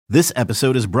This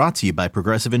episode is brought to you by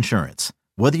Progressive Insurance.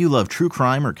 Whether you love true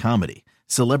crime or comedy,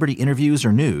 celebrity interviews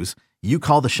or news, you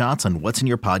call the shots on what's in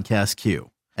your podcast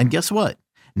queue. And guess what?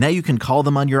 Now you can call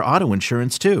them on your auto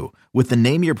insurance too with the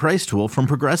Name Your Price tool from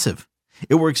Progressive.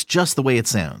 It works just the way it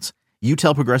sounds. You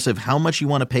tell Progressive how much you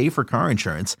want to pay for car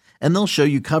insurance, and they'll show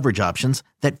you coverage options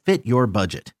that fit your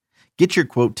budget. Get your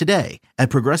quote today at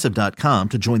Progressive.com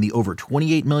to join the over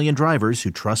 28 million drivers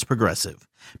who trust Progressive.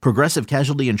 Progressive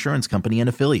Casualty Insurance Company and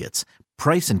Affiliates.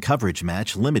 Price and coverage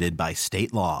match limited by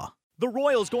state law. The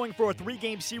Royals going for a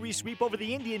 3-game series sweep over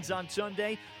the Indians on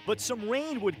Sunday, but some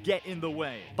rain would get in the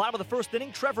way. Bottom of the first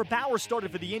inning, Trevor Bauer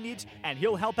started for the Indians, and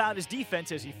he'll help out his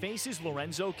defense as he faces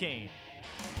Lorenzo Cain.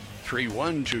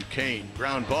 3-1 to Cain.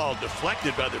 Ground ball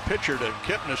deflected by the pitcher to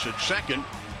Kipnis at second.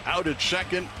 Out at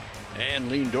second. And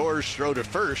Lindor's throw to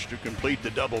first to complete the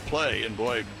double play. And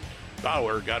boy,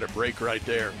 Bauer got a break right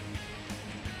there.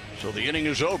 So the inning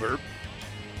is over.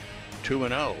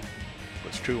 2-0.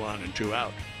 With 2 on and 2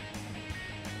 out.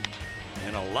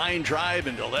 And a line drive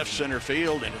into left center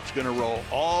field, and it's going to roll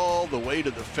all the way to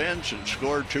the fence and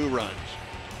score 2 runs.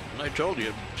 And I told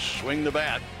you, swing the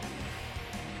bat.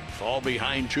 Fall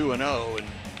behind 2-0, and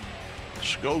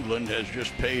Skoglund has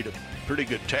just paid a pretty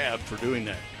good tab for doing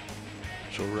that.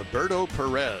 So Roberto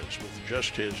Perez with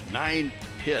just his 9th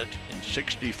hit in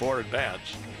 64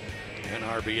 at-bats, and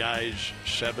RBIs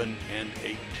 7 and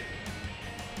 8.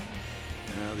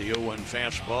 Now the 0-1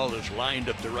 fastball is lined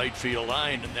up the right field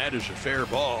line, and that is a fair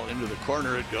ball. Into the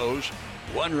corner it goes.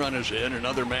 1 run is in.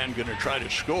 Another man going to try to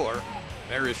score.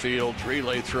 Merrifield's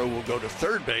relay throw will go to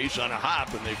third base on a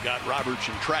hop, and they've got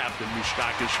Robertson trapped, and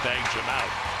Moustakas tags him out.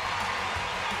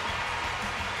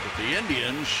 But the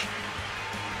Indians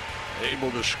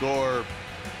able to score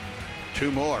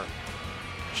 2 more.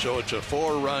 So it's a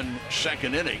 4-run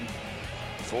second inning.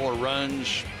 4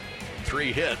 runs,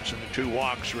 3 hits, and the 2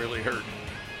 walks really hurt.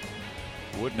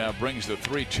 Wood now brings the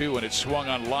 3-2, and it's swung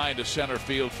on line to center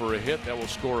field for a hit that will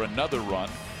score another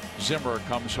run. Zimmer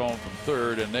comes home from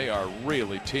third, and they are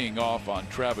really teeing off on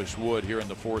Travis Wood here in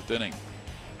the 4th inning.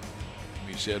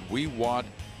 He said, we want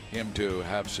him to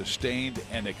have sustained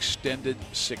and extended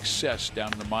success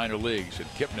down in the minor leagues. And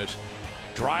Kipnis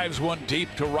drives one deep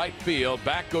to right field.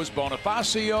 Back goes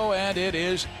Bonifacio, and it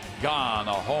is gone.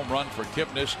 A home run for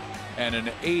Kipnis and an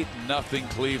 8-0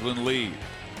 Cleveland lead.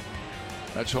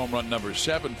 That's home run number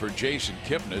 7 for Jason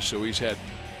Kipnis, so he's had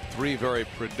 3 very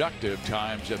productive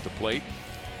times at the plate.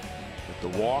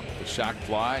 With the walk, the sac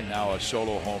fly, now a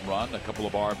solo home run, a couple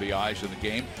of RBIs in the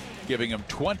game, giving him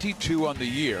 22 on the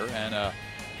year and a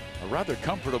rather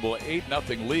comfortable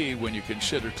 8-0 lead when you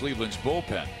consider Cleveland's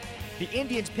bullpen. The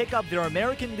Indians pick up their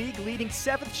American League leading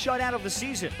 7th shutout of the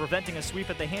season, preventing a sweep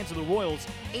at the hands of the Royals.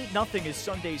 8-0 is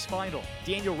Sunday's final.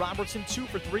 Daniel Robertson 2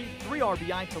 for 3, 3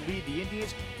 RBI to lead the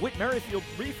Indians. Whit Merrifield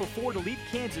 3 for 4 to lead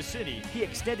Kansas City. He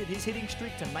extended his hitting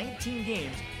streak to 19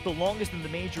 games, the longest in the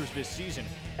majors this season.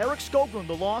 Eric Skoglund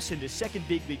the loss in his 2nd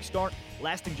big league start,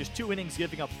 lasting just 2 innings,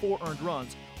 giving up 4 earned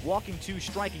runs, walking 2,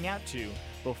 striking out 2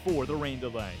 before the rain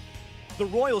delay. The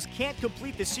Royals can't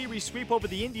complete the series sweep over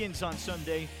the Indians on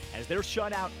Sunday as they're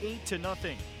shut out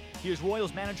 8-0. Here's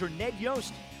Royals manager Ned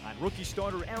Yost on rookie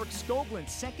starter Eric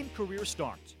Skoglund's 2nd career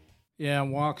start. Yeah,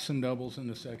 walks and doubles in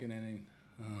the 2nd inning.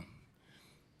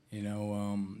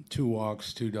 2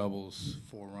 walks, 2 doubles,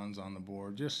 4 runs on the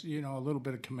board. Just, a little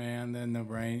bit of command, then the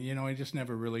rain. He just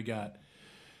never really got –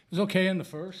 it was okay in the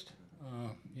 1st.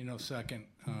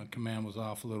 2nd, command was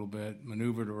off a little bit,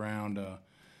 maneuvered around a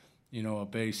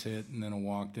base hit, and then a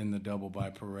walked in the double by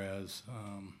Perez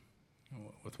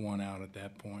with 1 out at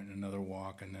that point, and another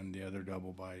walk, and then the other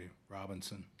double by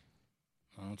Robinson.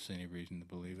 I don't see any reason to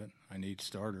believe it. I need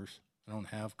starters. I don't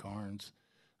have Carnes.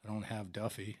 I don't have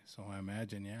Duffy, so I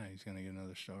imagine, he's going to get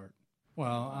another start.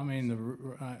 Well, I mean,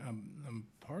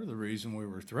 part of the reason we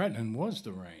were threatening was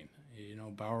the rain.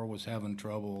 Bauer was having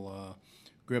trouble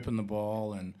gripping the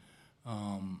ball and,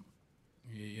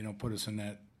 put us in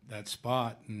that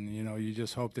spot, and you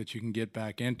just hope that you can get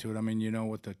back into it. I mean,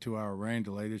 with the 2-hour rain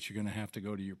delay that you're going to have to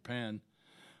go to your pen,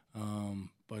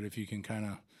 but if you can kind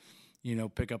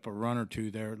of pick up a run or 2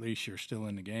 there, at least you're still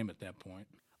in the game at that point.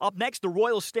 Up next, the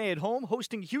Royals stay at home,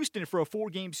 hosting Houston for a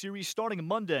 4-game series starting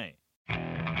Monday.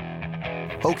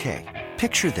 Okay,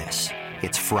 picture this.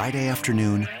 It's Friday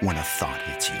afternoon when a thought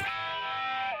hits you.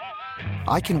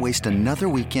 I can waste another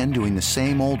weekend doing the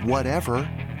same old whatever,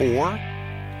 or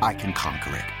I can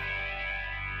conquer it.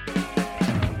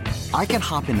 I can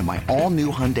hop into my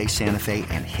all-new Hyundai Santa Fe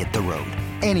and hit the road.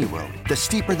 Any road. The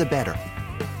steeper, the better.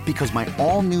 Because my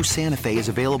all-new Santa Fe is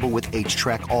available with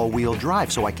H-Track all-wheel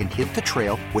drive, so I can hit the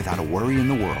trail without a worry in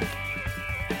the world.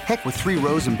 Heck, with 3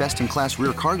 rows and best-in-class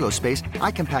rear cargo space, I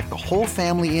can pack the whole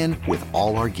family in with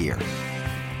all our gear.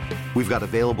 We've got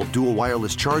available dual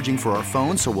wireless charging for our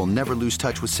phones, so we'll never lose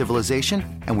touch with civilization,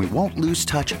 and we won't lose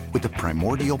touch with the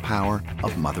primordial power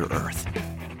of Mother Earth.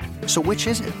 So which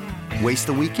is it? Waste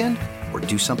the weekend or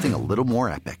do something a little more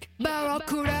epic?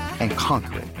 And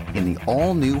conquer it in the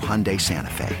all-new Hyundai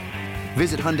Santa Fe.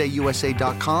 Visit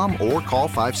HyundaiUSA.com or call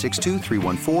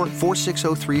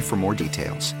 562-314-4603 for more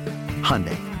details.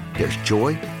 Hyundai, there's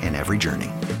joy in every journey.